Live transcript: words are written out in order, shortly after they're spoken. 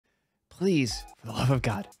please, for the love of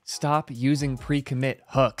God, stop using pre-commit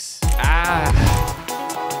hooks.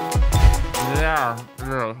 Yeah,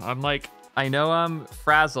 I'm like, I know I'm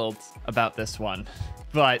frazzled about this one,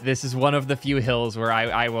 but this is one of the few hills where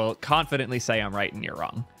I will confidently say I'm right and you're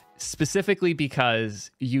wrong. Specifically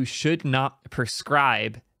because you should not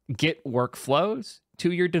prescribe Git workflows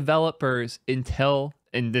to your developers until,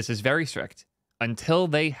 and this is very strict, until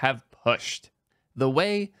they have pushed. The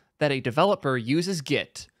way that a developer uses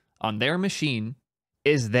Git on their machine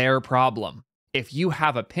is their problem. If you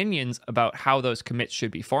have opinions about how those commits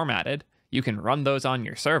should be formatted, you can run those on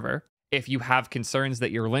your server. If you have concerns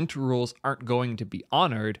that your lint rules aren't going to be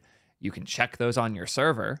honored, you can check those on your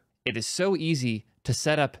server. It is so easy to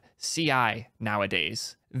set up CI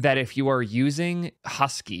nowadays that if you are using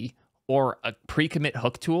Husky or a pre-commit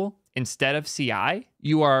hook tool instead of CI,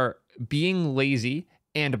 you are being lazy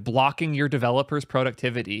and blocking your developers'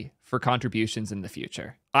 productivity for contributions in the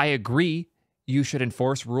future. I agree you should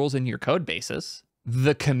enforce rules in your code bases.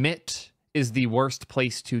 The commit is the worst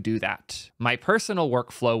place to do that. My personal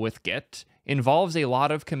workflow with Git involves a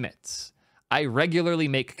lot of commits. I regularly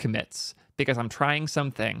make commits because I'm trying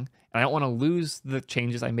something and I don't want to lose the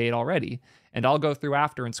changes I made already, and I'll go through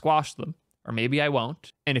after and squash them, or maybe I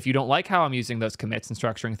won't. And if you don't like how I'm using those commits and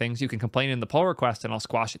structuring things, you can complain in the pull request and I'll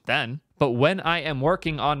squash it then. But when I am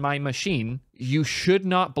working on my machine, you should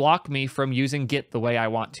not block me from using Git the way I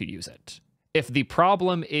want to use it. If the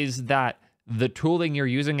problem is that the tooling you're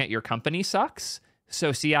using at your company sucks,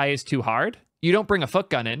 so CI is too hard, you don't bring a foot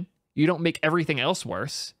gun in, you don't make everything else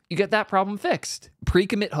worse, you get that problem fixed.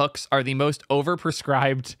 Pre-commit hooks are the most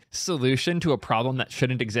overprescribed solution to a problem that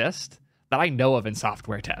shouldn't exist that I know of in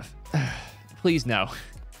software dev. Please know,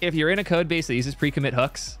 if you're in a code base that uses pre-commit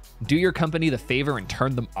hooks, do your company the favor and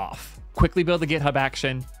turn them off. Quickly build a GitHub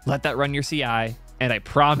action, let that run your CI, and I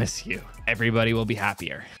promise you, everybody will be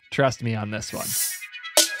happier. Trust me on this one.